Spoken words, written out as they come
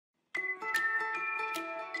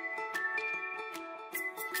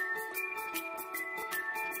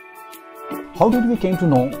How did we came to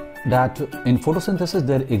know that in photosynthesis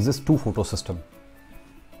there exists two photosystems?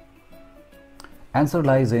 Answer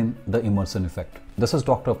lies in the Emerson effect. This is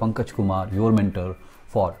Dr. Pankaj Kumar, your mentor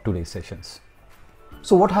for today's sessions.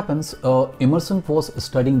 So what happens, Emerson was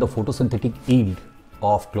studying the photosynthetic yield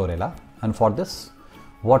of chlorella, and for this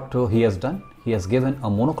what he has done, he has given a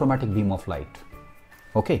monochromatic beam of light.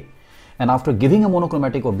 Okay, and after giving a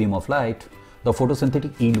monochromatic beam of light, the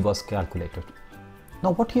photosynthetic yield was calculated.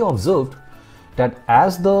 Now what he observed, that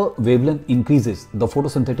as the wavelength increases, the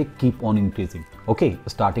photosynthetic keep on increasing, okay,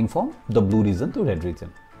 starting from the blue region to red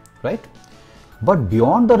region, right? But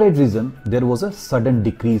beyond the red region, there was a sudden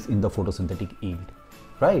decrease in the photosynthetic yield,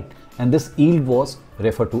 right? And this yield was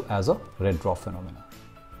referred to as a red dwarf phenomena,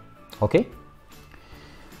 okay?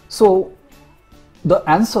 So the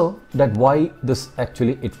answer that why this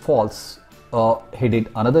actually it falls, he did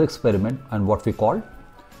another experiment and what we call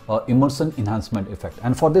Emerson enhancement effect.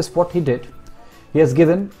 And for this what he did, he has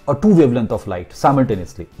given a two wavelength of light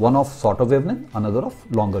simultaneously, one of shorter wavelength, another of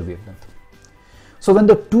longer wavelength. So when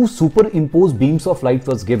the two superimposed beams of light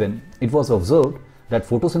was given, it was observed that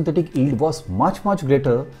photosynthetic yield was much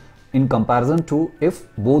greater in comparison to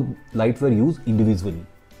if both light were used individually.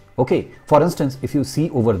 Okay, for instance, if you see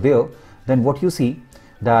over there, then what you see,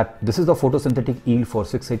 that this is the photosynthetic yield for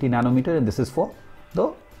 680 nanometer and this is for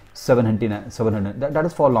the 700, that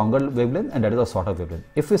is for longer wavelength and that is a shorter wavelength.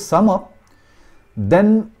 If we sum up,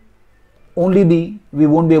 then only we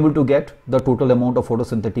won't be able to get the total amount of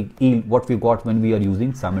photosynthetic yield what we got when we are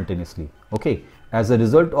using simultaneously. Okay, as a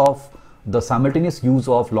result of the simultaneous use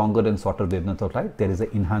of longer and shorter wavelength of light, there is an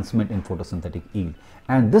enhancement in photosynthetic yield,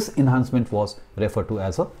 and this enhancement was referred to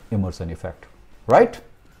as a Emerson effect, right?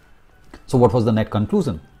 So what was the net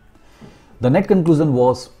conclusion? The net conclusion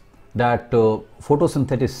was that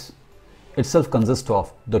photosynthesis itself consists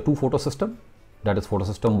of the two photosystem, that is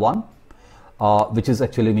photosystem 1, which is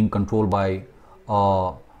actually being controlled by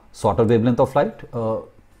shorter wavelength of light.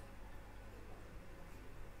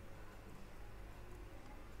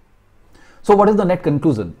 So what is the net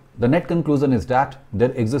conclusion? The net conclusion is that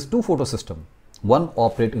there exists two photosystems. One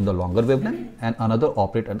operate in the longer wavelength and another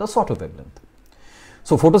operate at the shorter wavelength.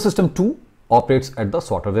 So photosystem 2 operates at the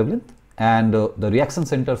shorter wavelength, and the reaction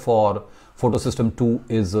center for photosystem 2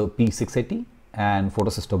 is P680, and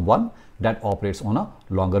photosystem 1 that operates on a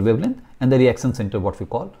longer wavelength, and the reaction center what we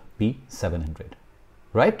call P700,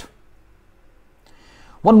 right?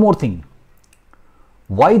 One more thing,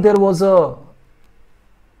 why there was a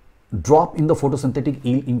drop in the photosynthetic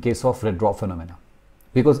yield in case of red dwarf phenomena?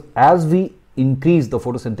 Because as we increase the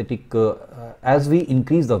photosynthetic, as we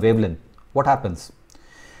increase the wavelength, what happens?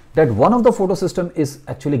 That one of the photosystem is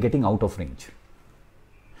actually getting out of range.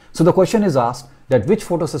 So the question is asked that which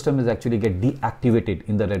photosystem is actually get deactivated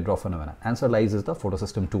in the red dwarf phenomena. Answer lies is the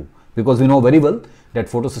photosystem 2, because we know very well that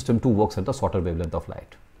photosystem 2 works at the shorter wavelength of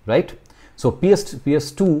light, right? So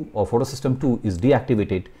PS2 or photosystem 2 is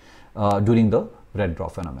deactivated during the red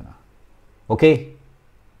dwarf phenomena. Okay.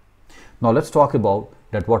 Now let's talk about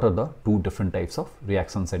that what are the two different types of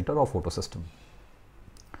reaction center or photosystem.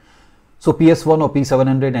 So PS1 or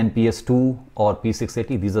P700 and PS2 or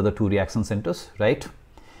P680, these are the two reaction centers, right?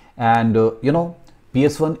 And you know,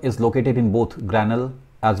 PS1 is located in both granule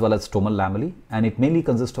as well as stromal lamellae, and it mainly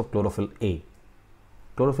consists of chlorophyll A.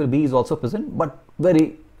 Chlorophyll B is also present, but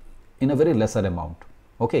in a very lesser amount.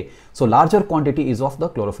 Okay, so larger quantity is of the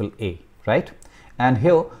chlorophyll A, right? And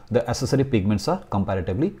here the accessory pigments are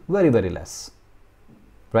comparatively very less,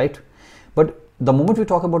 right? But the moment we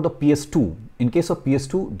talk about the PS2, in case of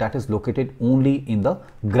PS2, that is located only in the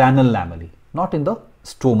granule lamellae, not in the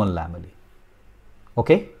stromal lamellae.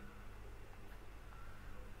 Okay.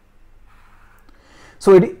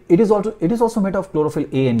 So it is also made of chlorophyll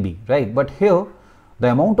A and B, right? But here the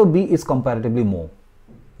amount of B is comparatively more.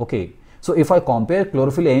 Okay. So if I compare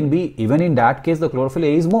chlorophyll A and B, even in that case the chlorophyll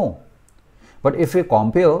A is more. But if we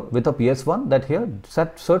compare with a PS1, that here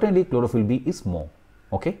certainly chlorophyll B is more.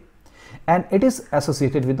 Okay. And it is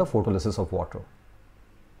associated with the photolysis of water,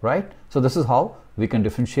 right? So this is how we can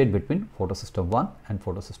differentiate between photosystem 1 and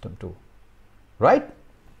photosystem 2, right?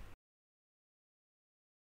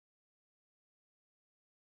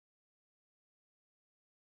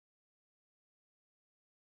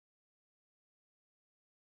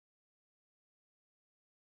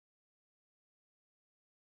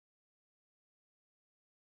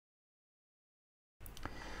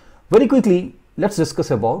 Very quickly, let's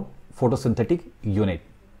discuss about photosynthetic unit.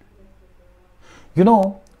 You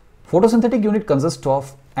know, photosynthetic unit consists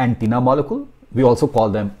of antenna molecule, we also call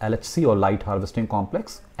them LHC or light harvesting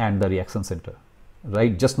complex, and the reaction center,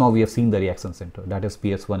 right? Just now we have seen the reaction center, that is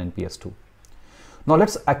PS1 and PS2. Now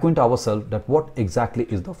let's acquaint ourselves that what exactly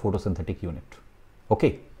is the photosynthetic unit.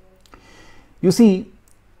 Okay, you see,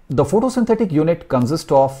 the photosynthetic unit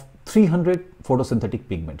consists of 300 photosynthetic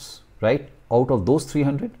pigments, right? Out of those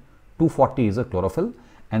 300, 240 is a chlorophyll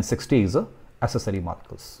and 60 is a accessory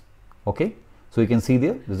molecules. Okay, so you can see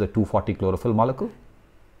there is a 240 chlorophyll molecule,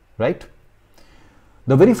 right?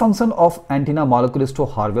 The very function of antenna molecule is to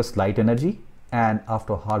harvest light energy, and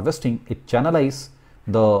after harvesting it channelize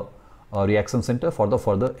the reaction center for the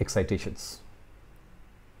further excitations,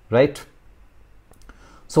 right?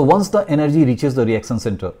 So once the energy reaches the reaction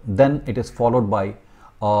center, then it is followed by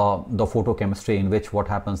the photochemistry, in which what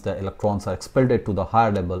happens, the electrons are expelled to the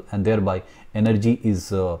higher level and thereby energy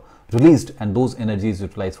is released, and those energies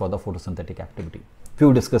utilized for the photosynthetic activity. We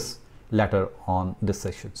will discuss later on this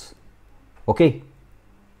sessions. Okay.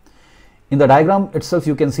 In the diagram itself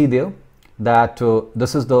you can see there that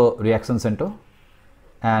this is the reaction center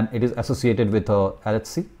and it is associated with a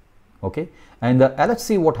LHC. Okay, and the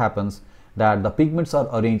LHC, what happens, that the pigments are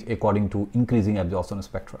arranged according to increasing absorption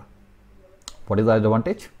spectra. What is the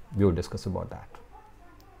advantage? We will discuss about that.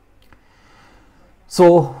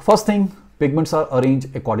 So first thing, pigments are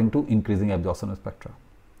arranged according to increasing absorption spectra.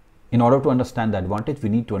 In order to understand the advantage, we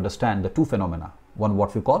need to understand the two phenomena, one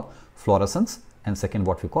what we call fluorescence and second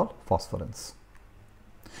what we call phosphorescence.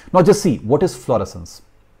 Now just see what is fluorescence.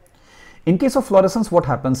 In case of fluorescence, what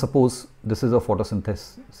happens, suppose this is a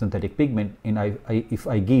photosynthetic pigment, if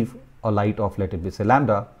I give a light of, let it be say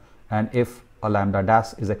lambda, and if a lambda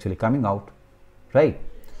dash is actually coming out, right,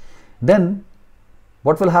 then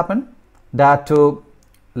what will happen, that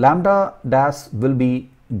lambda dash will be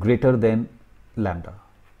greater than lambda.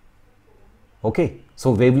 Okay,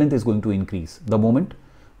 so wavelength is going to increase the moment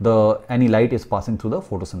any light is passing through the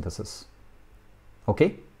photosynthesis.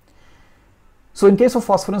 Okay, so in case of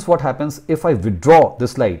phosphorescence, what happens, if I withdraw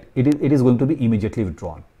this light, it is going to be immediately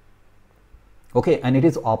withdrawn. Okay, and it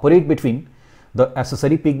is operate between the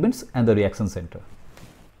accessory pigments and the reaction center,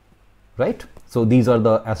 right? So these are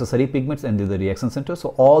the accessory pigments and the reaction center.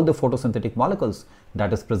 So all the photosynthetic molecules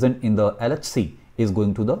that is present in the LHC is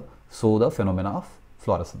going to show the phenomena of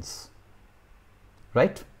fluorescence,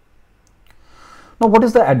 right? Now what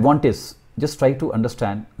is the advantage? Just try to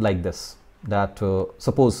understand like this, that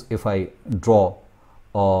suppose if I draw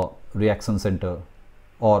a reaction center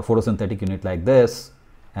or photosynthetic unit like this,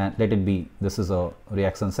 and let it be this is a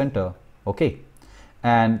reaction center, okay,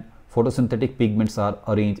 and photosynthetic pigments are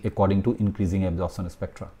arranged according to increasing absorption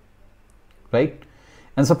spectra, right?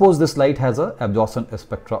 And suppose this light has a absorption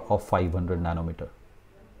spectra of 500 nanometer.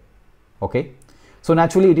 Okay, so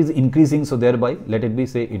naturally it is increasing, so thereby let it be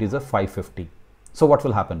say it is a 550. So what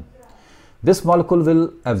will happen, this molecule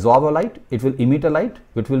will absorb a light, it will emit a light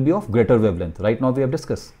which will be of greater wavelength. Right now we have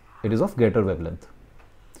discussed it is of greater wavelength.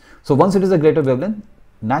 So once it is a greater wavelength,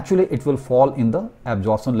 naturally it will fall in the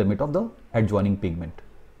absorption limit of the adjoining pigment.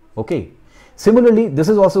 Okay, similarly this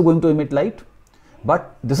is also going to emit light,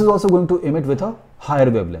 but this is also going to emit with a higher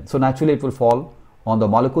wavelength. So naturally it will fall on the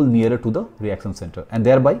molecule nearer to the reaction center, and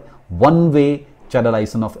thereby one-way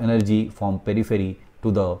channelization of energy from periphery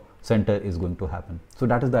to the center is going to happen. So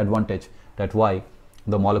that is the advantage, that why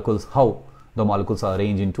the molecules, how the molecules are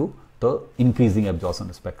arranged into the increasing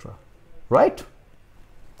absorption spectra, right?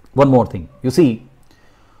 One more thing, you see,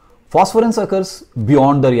 phosphorescence occurs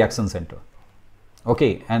beyond the reaction center.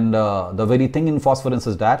 Okay, and the very thing in phosphorescence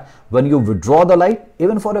is that when you withdraw the light,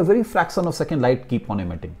 even for a very fraction of second, light keep on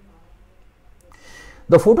emitting.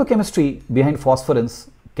 The photochemistry behind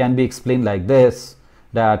phosphorescence can be explained like this,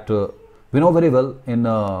 that we know very well in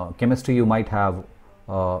chemistry you might have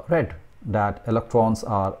read that electrons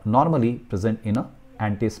are normally present in a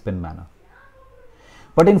anti-spin manner.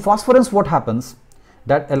 But in phosphorescence what happens,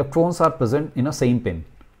 that electrons are present in a same pin.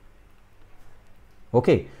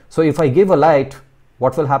 Okay, so if I give a light,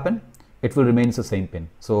 what will happen? It will remain the same pin.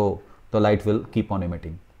 So the light will keep on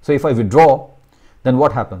emitting. So if I withdraw, then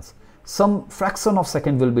what happens? Some fraction of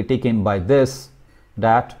second will be taken by this,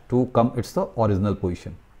 that to come it's the original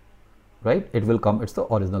position, right? It will come it's the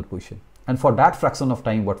original position. And for that fraction of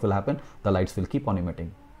time, what will happen? The lights will keep on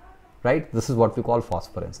emitting, right? This is what we call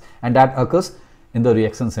phosphorescence, and that occurs in the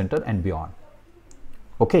reaction center and beyond.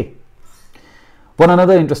 Okay. One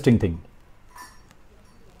another interesting thing.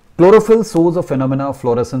 Chlorophyll shows a phenomena of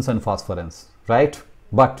fluorescence and phosphorescence, right?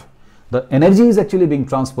 But the energy is actually being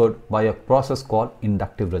transferred by a process called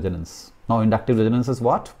inductive resonance. Now, inductive resonance is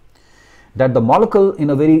what? That the molecule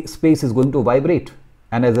in a very space is going to vibrate,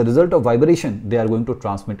 and as a result of vibration, they are going to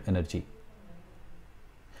transmit energy.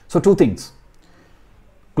 So, two things.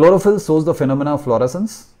 Chlorophyll shows the phenomena of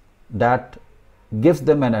fluorescence that gives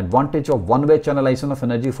them an advantage of one-way channelization of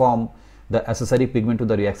energy from the accessory pigment to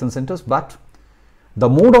the reaction centers, but the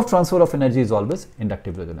mode of transfer of energy is always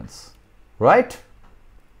inductive resonance, right?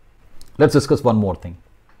 Let's discuss one more thing,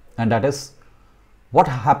 and that is what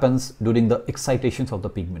happens during the excitations of the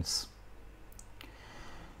pigments.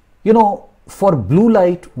 You know, for blue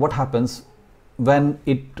light, what happens when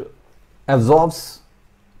it absorbs,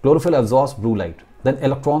 chlorophyll absorbs blue light, then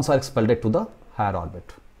electrons are expelled to the higher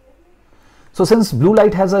orbit. So since blue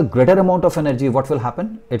light has a greater amount of energy, what will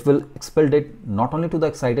happen? It will expel it not only to the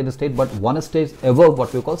excited state, but one stage above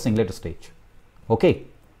what we call singlet stage. Okay.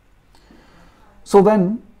 So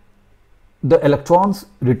when the electrons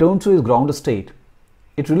return to its ground state,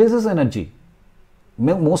 it releases energy,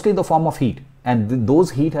 mostly in the form of heat, and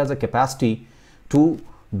those heat has a capacity to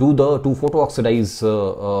photo oxidize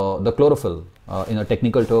the chlorophyll, in a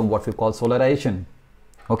technical term what we call solarization.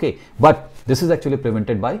 Okay, but this is actually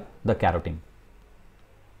prevented by the carotene,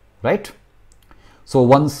 right? So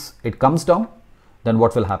once it comes down, then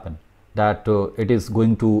what will happen? That it is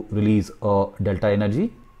going to release a delta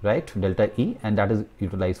energy, right, delta E, and that is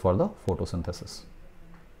utilized for the photosynthesis.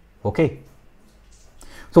 Okay.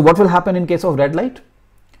 So what will happen in case of red light?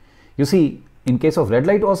 You see, in case of red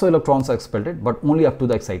light also electrons are expelled, but only up to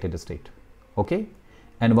the excited state. Okay,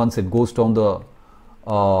 and once it goes down the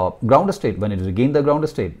ground state, when it regains the ground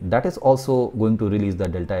state, that is also going to release the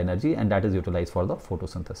delta energy, and that is utilized for the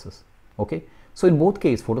photosynthesis. Okay, so in both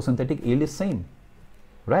cases photosynthetic yield is same,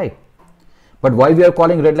 right? But why we are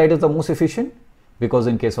calling red light is the most efficient? Because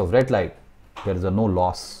in case of red light there is a no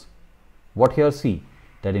loss. What here see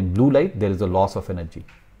that in blue light there is a loss of energy,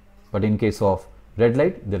 but in case of red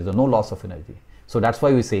light there is a no loss of energy. So that's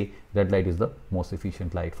why we say red light is the most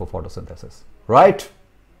efficient light for photosynthesis, right?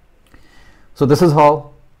 So this is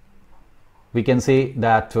how we can say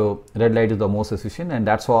that red light is the most efficient, and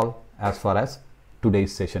that's all as far as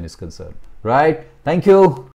today's session is concerned, right? Thank you.